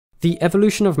The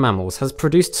evolution of mammals has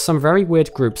produced some very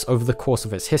weird groups over the course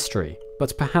of its history,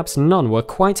 but perhaps none were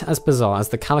quite as bizarre as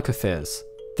the Chalicotheriums.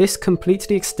 This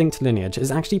completely extinct lineage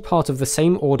is actually part of the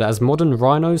same order as modern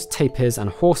rhinos, tapirs, and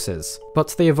horses,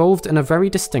 but they evolved in a very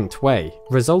distinct way,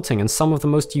 resulting in some of the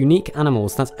most unique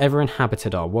animals that ever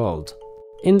inhabited our world.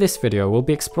 In this video, we'll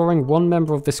be exploring one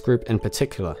member of this group in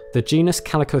particular, the genus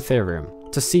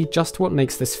Chalicotherium, to see just what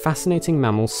makes this fascinating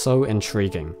mammal so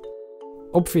intriguing.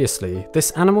 Obviously,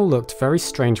 this animal looked very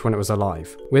strange when it was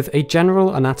alive, with a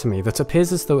general anatomy that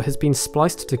appears as though it has been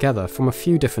spliced together from a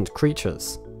few different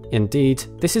creatures. Indeed,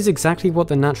 this is exactly what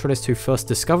the naturalist who first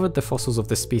discovered the fossils of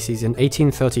the species in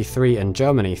 1833 in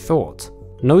Germany thought.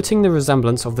 Noting the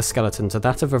resemblance of the skeleton to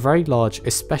that of a very large,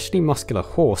 especially muscular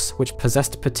horse which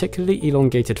possessed particularly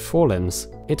elongated forelimbs,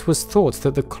 it was thought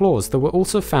that the claws that were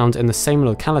also found in the same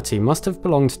locality must have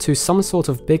belonged to some sort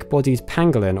of big-bodied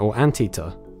pangolin or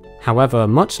anteater. However,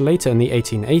 much later in the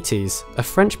 1880s, a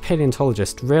French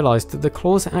paleontologist realised that the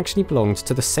claws actually belonged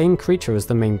to the same creature as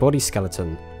the main body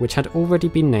skeleton, which had already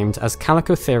been named as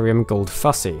Chalicotherium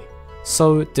goldfussi.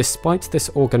 So, despite this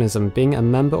organism being a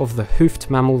member of the Hoofed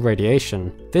mammal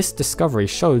radiation, this discovery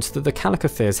showed that the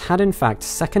Chalicotheriums had in fact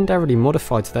secondarily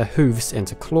modified their hooves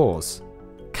into claws.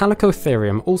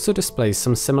 Chalicotherium also displays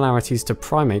some similarities to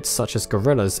primates such as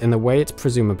gorillas in the way it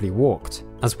presumably walked,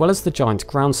 as well as the giant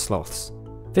ground sloths.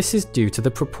 This is due to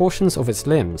the proportions of its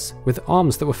limbs, with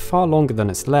arms that were far longer than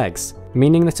its legs,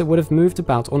 meaning that it would have moved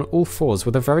about on all fours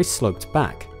with a very sloped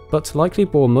back, but likely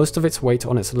bore most of its weight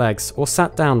on its legs or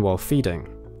sat down while feeding.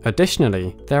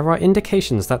 Additionally, there are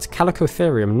indications that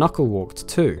Chalicotherium knuckle-walked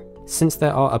too, since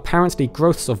there are apparently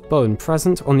growths of bone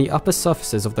present on the upper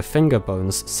surfaces of the finger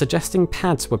bones suggesting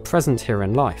pads were present here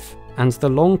in life, and the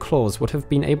long claws would have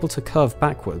been able to curve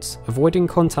backwards, avoiding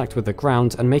contact with the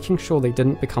ground and making sure they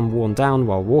didn't become worn down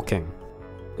while walking.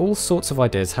 All sorts of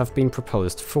ideas have been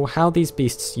proposed for how these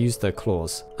beasts used their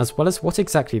claws, as well as what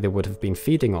exactly they would have been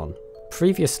feeding on.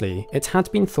 Previously, it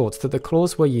had been thought that the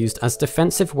claws were used as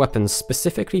defensive weapons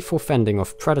specifically for fending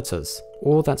off predators,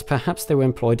 or that perhaps they were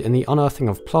employed in the unearthing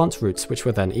of plant roots which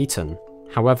were then eaten.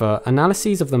 However,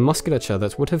 analyses of the musculature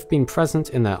that would have been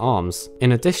present in their arms,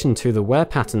 in addition to the wear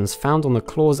patterns found on the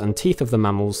claws and teeth of the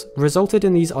mammals, resulted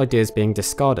in these ideas being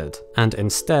discarded, and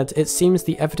instead it seems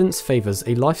the evidence favours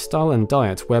a lifestyle and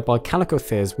diet whereby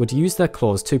Chalicotheriums would use their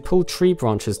claws to pull tree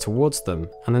branches towards them,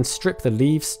 and then strip the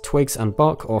leaves, twigs and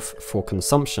bark off for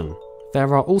consumption.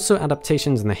 There are also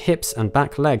adaptations in the hips and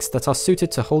back legs that are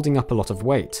suited to holding up a lot of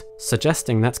weight,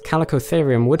 suggesting that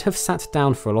Chalicotherium would have sat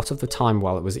down for a lot of the time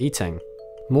while it was eating.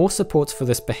 More support for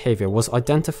this behaviour was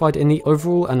identified in the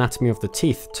overall anatomy of the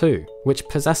teeth too, which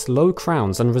possess low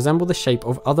crowns and resemble the shape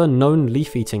of other known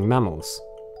leaf-eating mammals.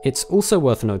 It's also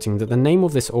worth noting that the name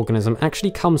of this organism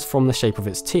actually comes from the shape of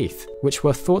its teeth, which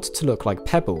were thought to look like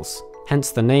pebbles,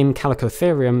 hence the name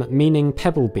Chalicotherium meaning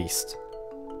pebble beast.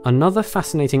 Another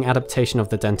fascinating adaptation of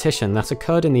the dentition that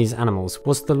occurred in these animals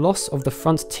was the loss of the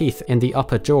front teeth in the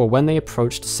upper jaw when they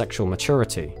approached sexual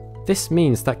maturity. This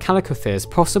means that Chalicotheriums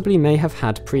possibly may have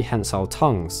had prehensile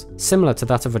tongues, similar to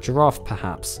that of a giraffe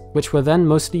perhaps, which were then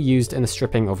mostly used in the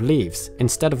stripping of leaves,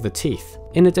 instead of the teeth,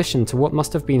 in addition to what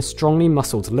must have been strongly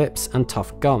muscled lips and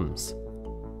tough gums.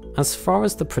 As far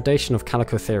as the predation of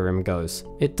Chalicotherium goes,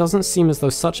 it doesn't seem as though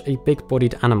such a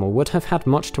big-bodied animal would have had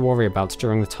much to worry about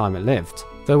during the time it lived,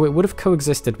 though it would have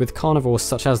coexisted with carnivores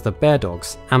such as the bear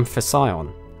dogs,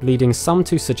 Amphision, leading some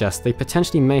to suggest they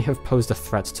potentially may have posed a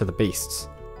threat to the beasts.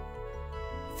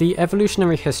 The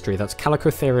evolutionary history that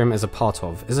Chalicotherium is a part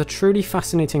of is a truly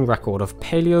fascinating record of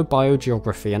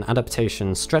paleobiogeography and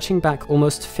adaptation stretching back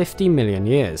almost 50 million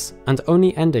years, and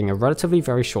only ending a relatively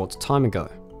very short time ago.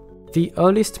 The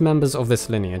earliest members of this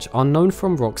lineage are known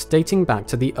from rocks dating back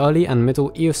to the early and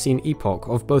middle Eocene epoch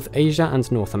of both Asia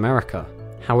and North America.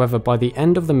 However, by the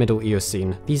end of the Middle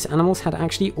Eocene, these animals had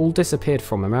actually all disappeared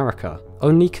from America,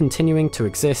 only continuing to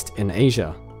exist in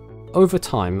Asia. Over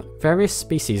time, various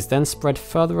species then spread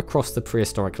further across the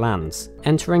prehistoric lands,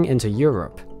 entering into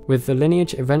Europe, with the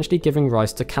lineage eventually giving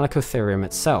rise to Chalicotherium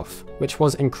itself, which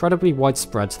was incredibly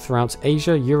widespread throughout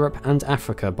Asia, Europe and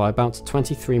Africa by about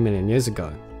 23 million years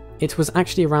ago. It was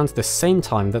actually around this same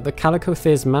time that the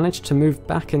Chalicotheriums managed to move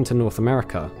back into North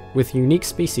America, with unique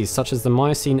species such as the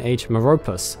Miocene age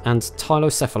Meropus and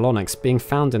Tylocephalonyx being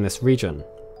found in this region.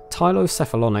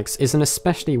 Tylocephalonyx is an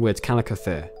especially weird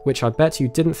Chalicotherium, which I bet you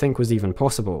didn't think was even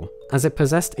possible, as it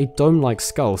possessed a dome-like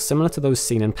skull similar to those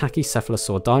seen in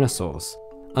pachycephalosaur dinosaurs.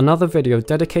 Another video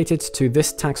dedicated to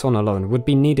this taxon alone would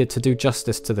be needed to do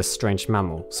justice to this strange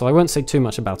mammal, so I won't say too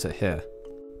much about it here.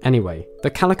 Anyway,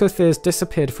 the Chalicotheriums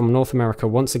disappeared from North America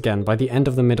once again by the end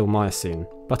of the Middle Miocene,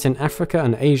 but in Africa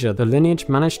and Asia the lineage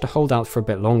managed to hold out for a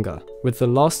bit longer, with the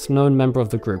last known member of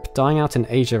the group dying out in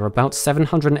Asia about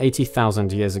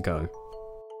 780,000 years ago.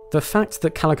 The fact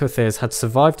that Chalicotheriums had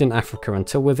survived in Africa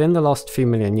until within the last few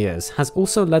million years has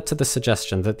also led to the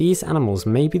suggestion that these animals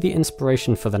may be the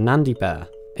inspiration for the Nandi bear,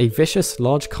 a vicious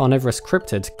large carnivorous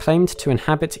cryptid claimed to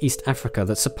inhabit East Africa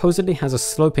that supposedly has a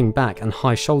sloping back and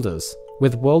high shoulders,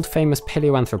 with world-famous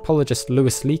paleoanthropologist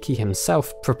Louis Leakey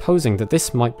himself proposing that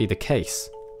this might be the case.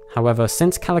 However,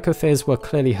 since Chalicotheriums were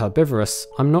clearly herbivorous,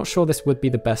 I'm not sure this would be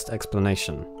the best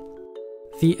explanation.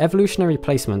 The evolutionary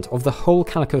placement of the whole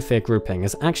Chalicotherium grouping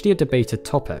is actually a debated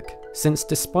topic, since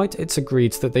despite it's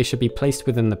agreed that they should be placed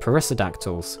within the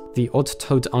perissodactyls, the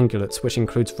odd-toed ungulates which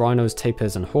includes rhinos,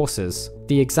 tapirs and horses,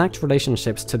 the exact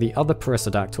relationships to the other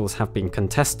perissodactyls have been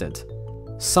contested.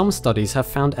 Some studies have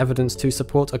found evidence to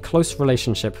support a close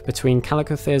relationship between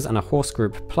Chalicotheriums and a horse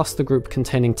group plus the group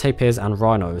containing tapirs and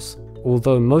rhinos,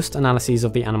 although most analyses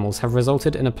of the animals have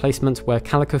resulted in a placement where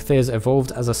Chalicotheriums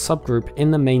evolved as a subgroup in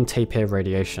the main tapir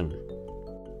radiation.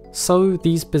 So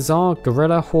these bizarre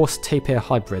gorilla-horse-tapir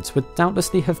hybrids would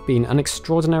doubtlessly have been an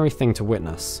extraordinary thing to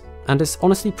witness, and it's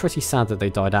honestly pretty sad that they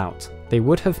died out. They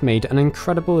would have made an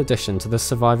incredible addition to the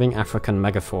surviving African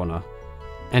megafauna.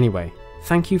 Anyway,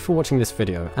 thank you for watching this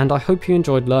video, and I hope you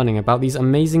enjoyed learning about these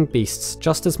amazing beasts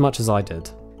just as much as I did.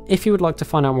 If you would like to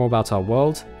find out more about our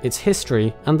world, its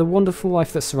history, and the wonderful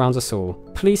life that surrounds us all,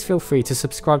 please feel free to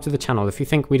subscribe to the channel if you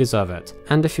think we deserve it,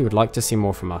 and if you would like to see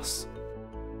more from us.